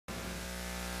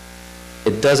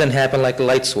It doesn't happen like a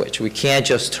light switch. We can't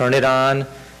just turn it on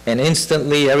and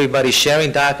instantly everybody's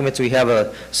sharing documents. We have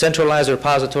a centralized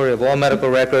repository of all medical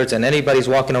records, and anybody's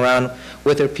walking around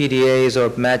with their PDAs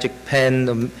or magic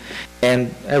pen,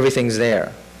 and everything's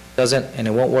there. Doesn't, and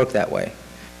it won't work that way.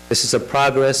 This is a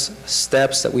progress,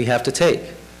 steps that we have to take.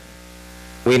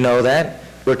 We know that.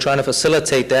 We're trying to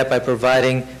facilitate that by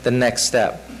providing the next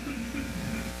step.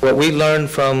 What we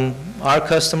learned from our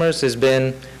customers has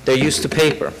been they're used to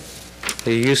paper.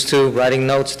 They're used to writing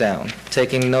notes down,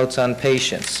 taking notes on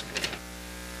patients.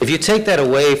 If you take that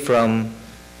away from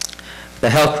the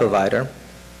health provider,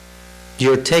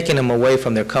 you're taking them away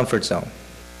from their comfort zone.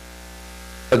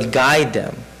 But guide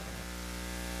them.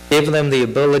 Give them the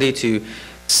ability to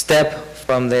step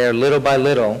from there little by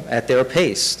little at their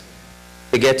pace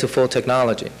to get to full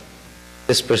technology.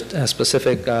 This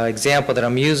specific example that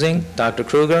I'm using, Dr.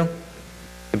 Kruger,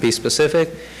 to be specific,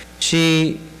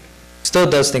 she still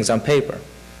does things on paper.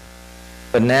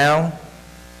 But now,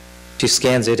 she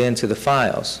scans it into the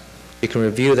files. You can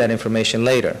review that information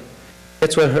later.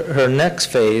 That's what her next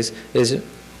phase is.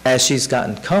 As she's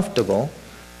gotten comfortable,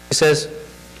 she says,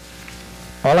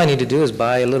 all I need to do is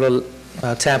buy a little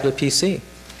tablet PC.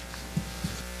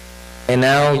 And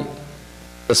now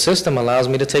the system allows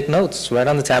me to take notes right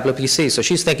on the tablet PC. So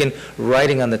she's thinking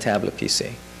writing on the tablet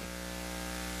PC.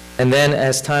 And then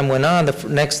as time went on, the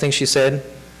next thing she said,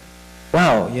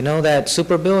 wow, you know that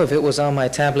super bill, if it was on my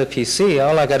tablet PC,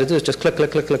 all I got to do is just click,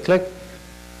 click, click, click, click,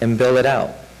 and bill it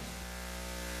out.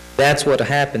 That's what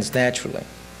happens naturally.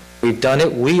 We've done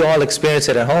it. We all experience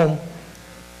it at home.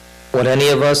 Would any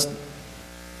of us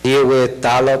deal with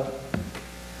dial-up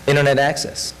internet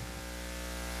access?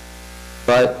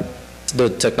 But the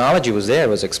technology was there. It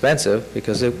was expensive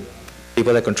because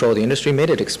people that control the industry made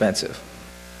it expensive.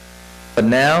 But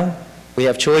now we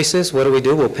have choices. What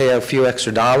do? We'll pay a few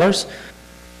extra dollars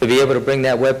to be able to bring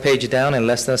that web page down in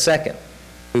less than a second.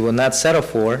 We will not settle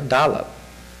for dial-up.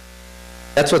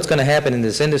 That's what's going to happen in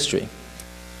this industry.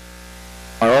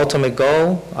 Our ultimate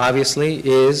goal, obviously,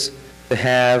 is to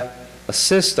have a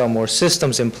system or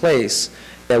systems in place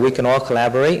that we can all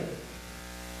collaborate.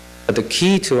 But the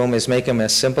key to them is make them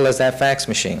as simple as that fax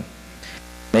machine.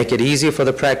 Make it easy for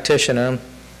the practitioner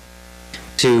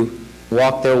to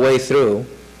walk their way through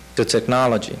to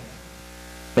technology.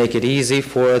 Make it easy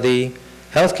for the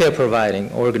healthcare providing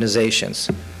organizations.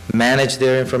 Manage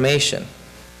their information.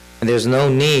 And there's no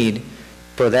need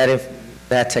for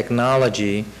that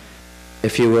technology,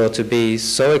 if you will, to be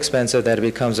so expensive that it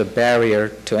becomes a barrier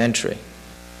to entry.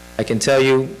 I can tell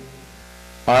you,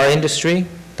 our industry,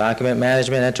 document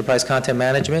management, enterprise content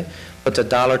management, puts a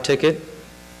dollar ticket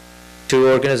to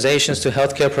organizations, to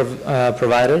healthcare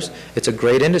providers. It's a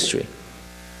great industry.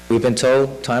 We've been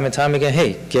told time and time again,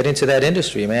 hey, get into that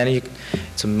industry, man.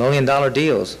 It's $1 million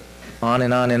deals, on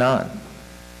and on and on.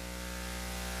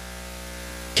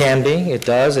 Can be, it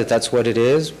does, that's what it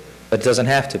is, but it doesn't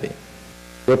have to be.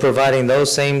 We're providing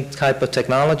those same type of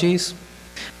technologies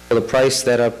for the price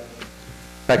that a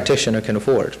practitioner can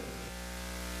afford.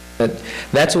 But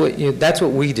that's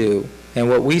what we do, and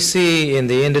what we see in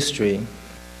the industry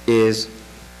is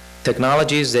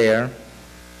technology is there,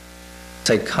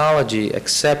 psychology,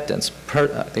 acceptance,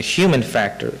 the human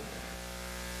factor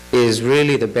is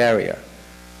really the barrier.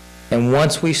 And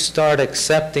once we start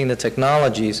accepting the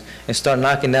technologies and start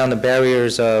knocking down the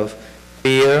barriers of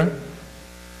fear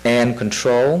and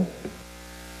control,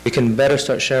 we can better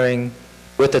start sharing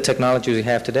with the technologies we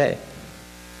have today.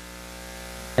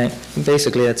 And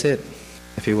basically, that's it,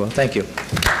 if you will. Thank you.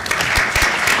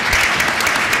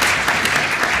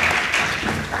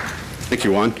 Thank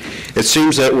you, Juan. It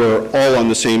seems that we're all on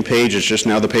the same page. It's just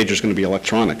now the page is going to be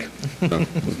electronic.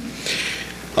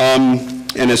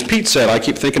 And as Pete said, I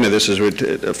keep thinking of this as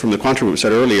from the quantum group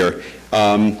said earlier,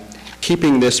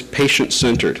 keeping this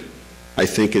patient-centered, I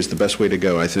think, is the best way to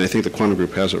go. I think the quantum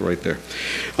group has it right there.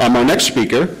 Our next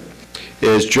speaker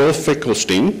is Joel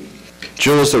Finkelstein.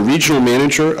 Joel is the Regional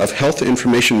Manager of Health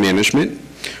Information Management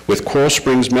with Coral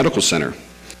Springs Medical Center.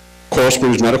 Coral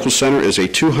Springs Medical Center is a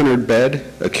 200-bed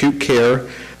acute care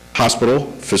hospital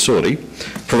facility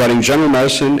providing general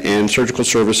medicine and surgical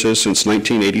services since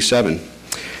 1987.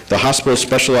 The hospital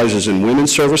specializes in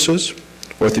women's services,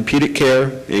 orthopedic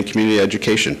care, and community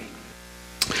education.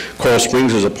 Coral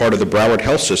Springs is a part of the Broward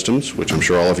Health Systems, which I'm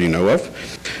sure all of you know of,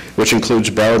 which includes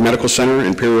Broward Medical Center,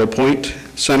 Imperial Point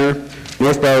Center,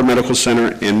 North Broward Medical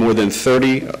Center, and more than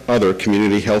 30 other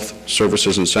community health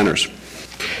services and centers.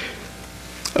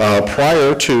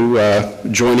 Prior to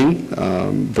joining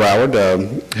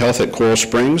Broward Health at Coral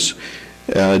Springs,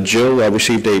 Jill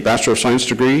received a Bachelor of Science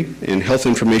degree in Health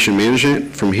Information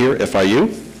Management from here,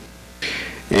 FIU,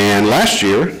 And last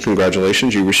year,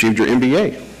 congratulations, you received your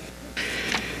MBA.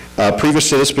 Previous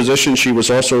to this position, she was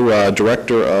also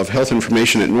Director of Health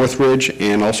Information at Northridge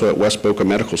and also at West Boca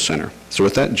Medical Center. So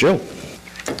with that, Jill.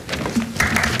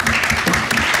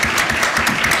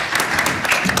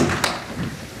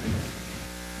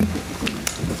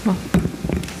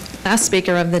 Last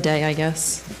speaker of the day, I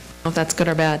guess. I don't know if that's good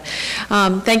or bad.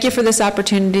 Thank you for this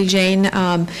opportunity, Jane.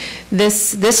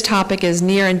 This topic is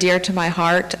near and dear to my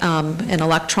heart, an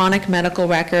electronic medical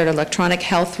record, electronic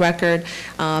health record.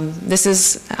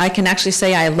 I can actually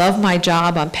say I love my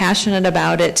job. I'm passionate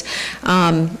about it.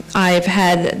 I've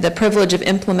had the privilege of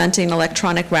implementing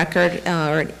electronic record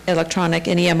or electronic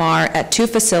EMR at 2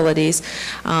 facilities.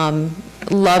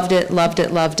 Loved it, loved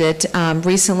it, loved it.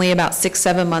 Recently, about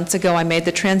 6-7 months ago, I made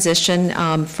the transition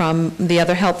from the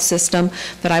other health system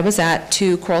that I was at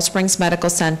to Coral Springs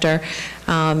Medical Center.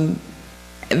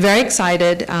 Very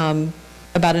excited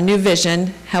about a new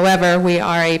vision. However, we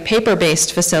are a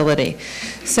paper-based facility.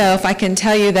 So if I can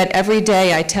tell you that every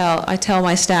day I tell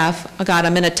my staff, oh God,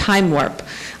 I'm in a time warp.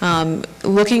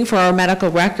 Looking for our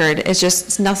medical record is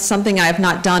just not something I have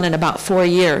not done in about 4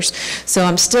 years. So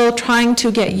I'm still trying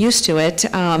to get used to it.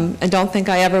 I don't think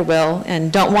I ever will,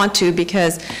 and don't want to,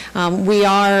 because we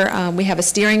have a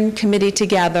steering committee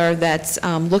together that's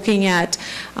looking at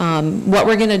what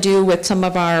we're going to do with some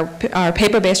of our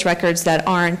paper-based records that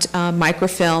aren't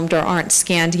microfilmed or aren't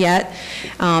scanned yet,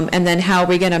 and then how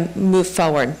we're going to move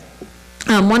forward.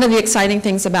 One of the exciting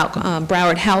things about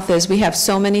Broward Health is we have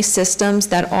so many systems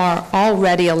that are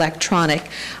already electronic.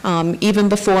 Even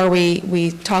before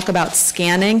we talk about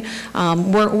scanning,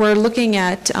 we're looking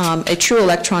at a true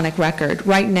electronic record.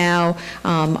 Right now,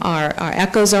 our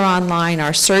echoes are online,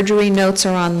 our surgery notes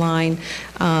are online.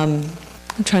 I'm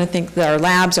trying to think, our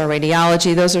labs, our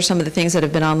radiology, those are some of the things that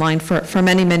have been online for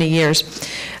many, many years.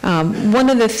 One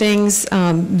of the things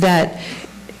that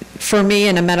for me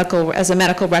as a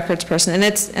medical records person,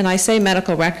 and I say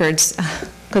medical records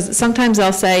because sometimes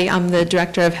I'll say I'm the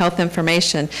Director of Health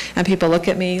Information, and people look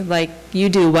at me like, you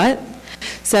do what?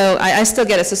 So I still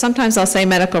get it. So sometimes I'll say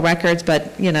medical records,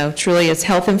 but truly it's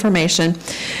health information.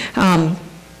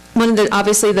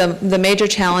 Obviously the major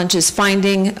challenge is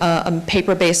finding a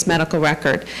paper-based medical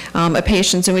record. A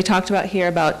patient's, and we talked about here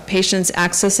about patients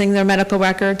accessing their medical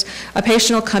records. A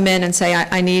patient will come in and say,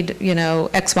 I need,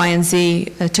 X, Y, and Z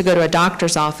to go to a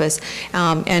doctor's office.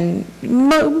 And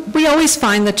we always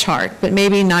find the chart, but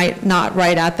maybe not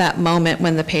right at that moment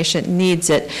when the patient needs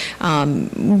it.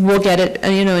 We'll get it,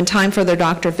 in time for their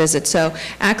doctor visit. So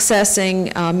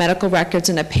accessing medical records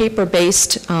in a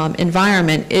paper-based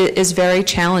environment is very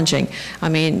challenging. I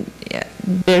mean,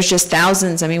 there's just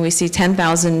thousands. I mean, we see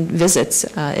 10,000 visits.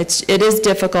 It is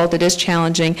difficult. It is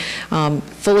challenging.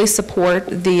 Fully support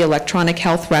the electronic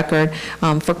health record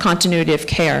for continuity of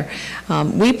care.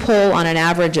 We pull on an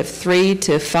average of 300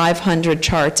 to 500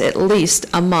 charts at least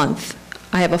a month.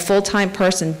 I have a full-time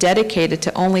person dedicated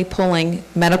to only pulling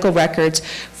medical records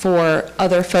for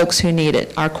other folks who need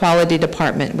it. Our quality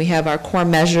department, we have our core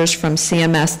measures from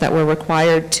CMS that we're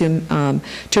required to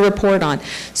report on.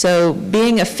 So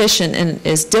being efficient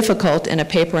is difficult in a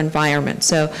paper environment.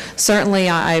 So certainly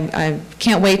I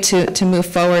can't wait to move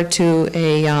forward to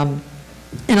an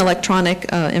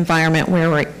electronic environment where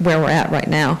we're at right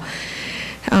now.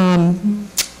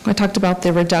 I talked about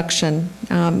the reduction.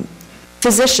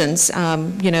 Physicians,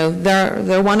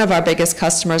 they're one of our biggest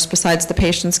customers besides the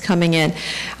patients coming in.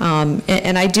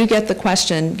 And I do get the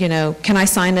question, can I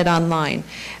sign it online?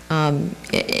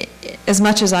 As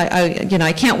much as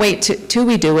I can't wait till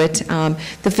we do it.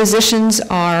 The physicians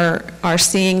are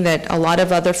seeing that a lot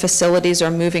of other facilities are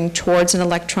moving towards an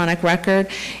electronic record,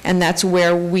 and that's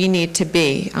where we need to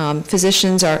be.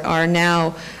 Physicians are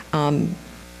now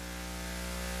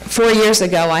 4 years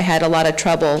ago, I had a lot of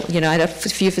trouble. I had a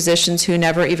few physicians who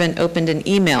never even opened an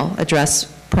email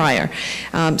address prior.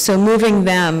 So moving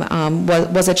them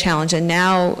was a challenge, and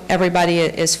now everybody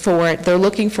is for it. They're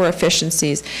looking for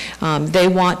efficiencies. They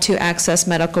want to access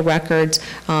medical records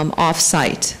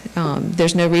off-site.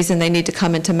 There's no reason they need to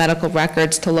come into medical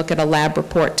records to look at a lab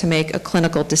report to make a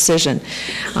clinical decision.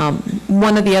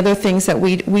 One of the other things that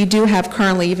we do have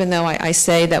currently, even though I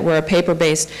say that we're a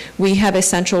paper-based, we have a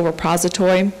central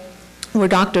repository where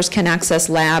doctors can access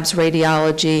labs,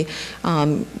 radiology,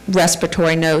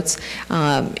 respiratory notes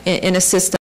in a system